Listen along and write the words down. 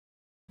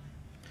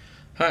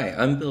Hi,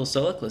 I'm Bill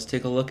Selleck. Let's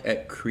take a look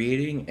at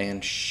creating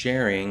and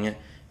sharing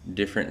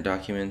different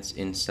documents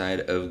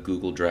inside of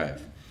Google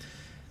Drive.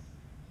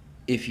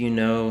 If you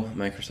know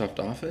Microsoft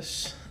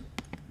Office,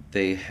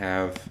 they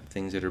have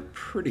things that are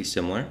pretty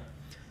similar.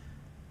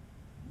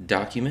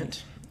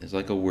 Document is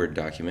like a Word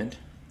document.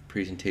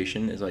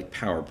 Presentation is like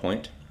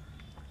PowerPoint.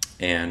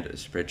 And a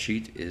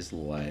spreadsheet is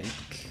like,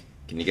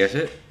 can you guess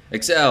it?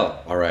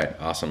 Excel. All right,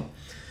 awesome.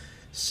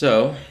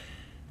 So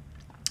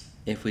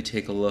if we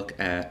take a look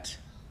at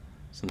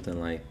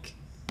something like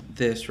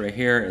this right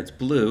here, it's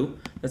blue,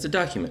 that's a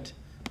document.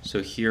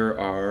 So here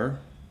are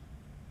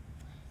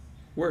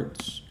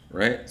words,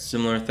 right?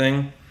 Similar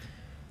thing.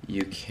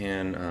 You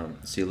can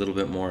see a little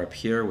bit more up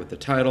here with the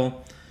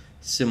title.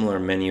 Similar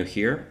menu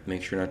here.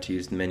 Make sure not to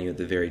use the menu at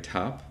the very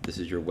top. This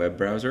is your web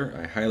browser.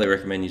 I highly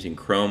recommend using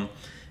Chrome.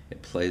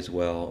 It plays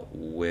well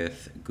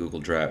with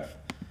Google Drive.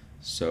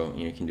 So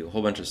you can do a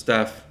whole bunch of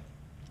stuff.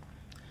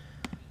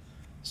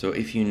 So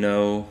if you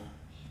know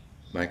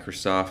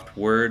Microsoft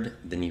Word,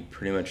 then you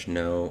pretty much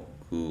know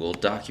Google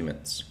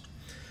Documents.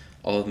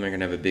 All of them are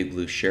going to have a big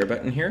blue share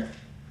button here.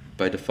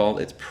 By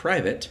default, it's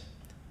private,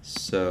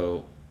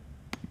 so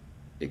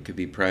it could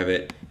be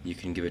private. You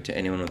can give it to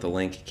anyone with a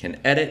link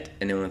can edit,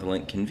 anyone with a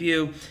link can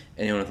view,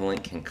 anyone with a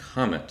link can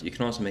comment. You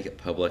can also make it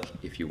public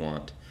if you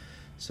want.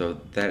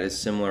 So that is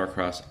similar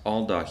across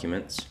all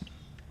documents.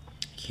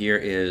 Here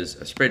is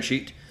a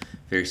spreadsheet,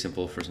 very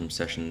simple for some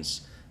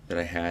sessions that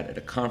I had at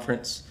a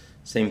conference.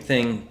 Same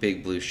thing,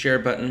 big blue share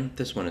button.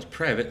 This one is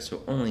private,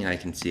 so only I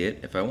can see it.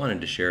 If I wanted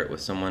to share it with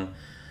someone,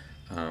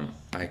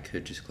 I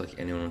could just click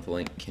anyone with a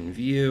link can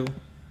view,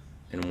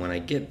 and when I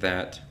get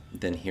that,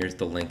 then here's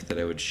the link that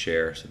I would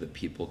share so that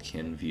people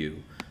can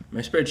view my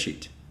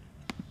spreadsheet.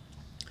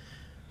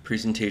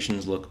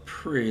 Presentations look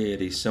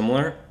pretty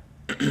similar.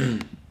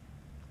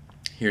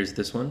 Here's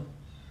this one.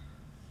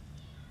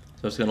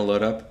 So it's going to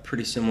load up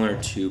pretty similar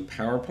to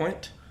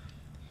PowerPoint.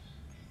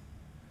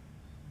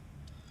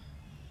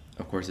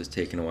 Of course, it's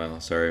taken a while,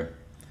 sorry.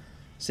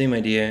 Same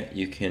idea,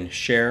 you can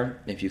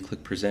share. If you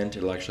click present,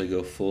 it'll actually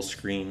go full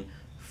screen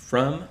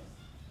from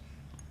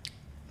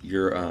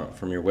your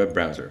web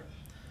browser.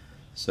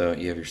 So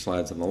you have your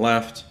slides on the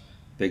left,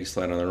 big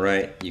slide on the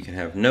right. You can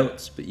have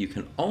notes, but you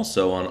can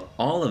also, on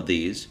all of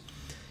these,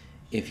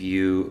 if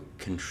you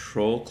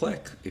control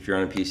click, if you're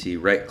on a PC,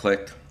 right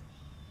click,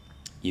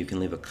 you can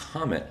leave a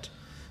comment.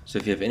 So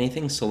if you have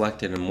anything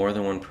selected and more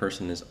than one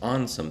person is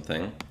on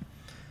something,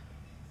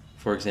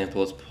 for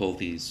example, let's pull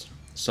these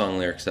song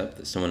lyrics up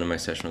that someone in my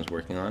session was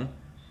working on.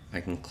 I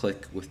can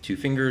click with 2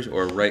 fingers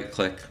or right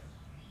click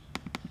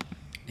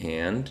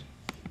and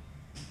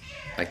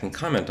I can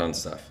comment on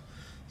stuff.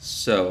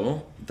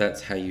 So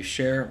that's how you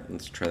share.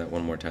 Let's try that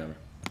one more time.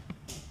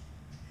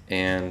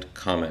 And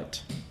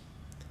comment.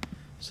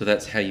 So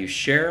that's how you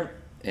share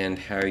and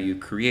how you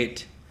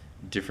create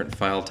different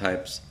file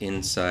types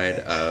inside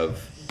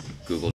of Google.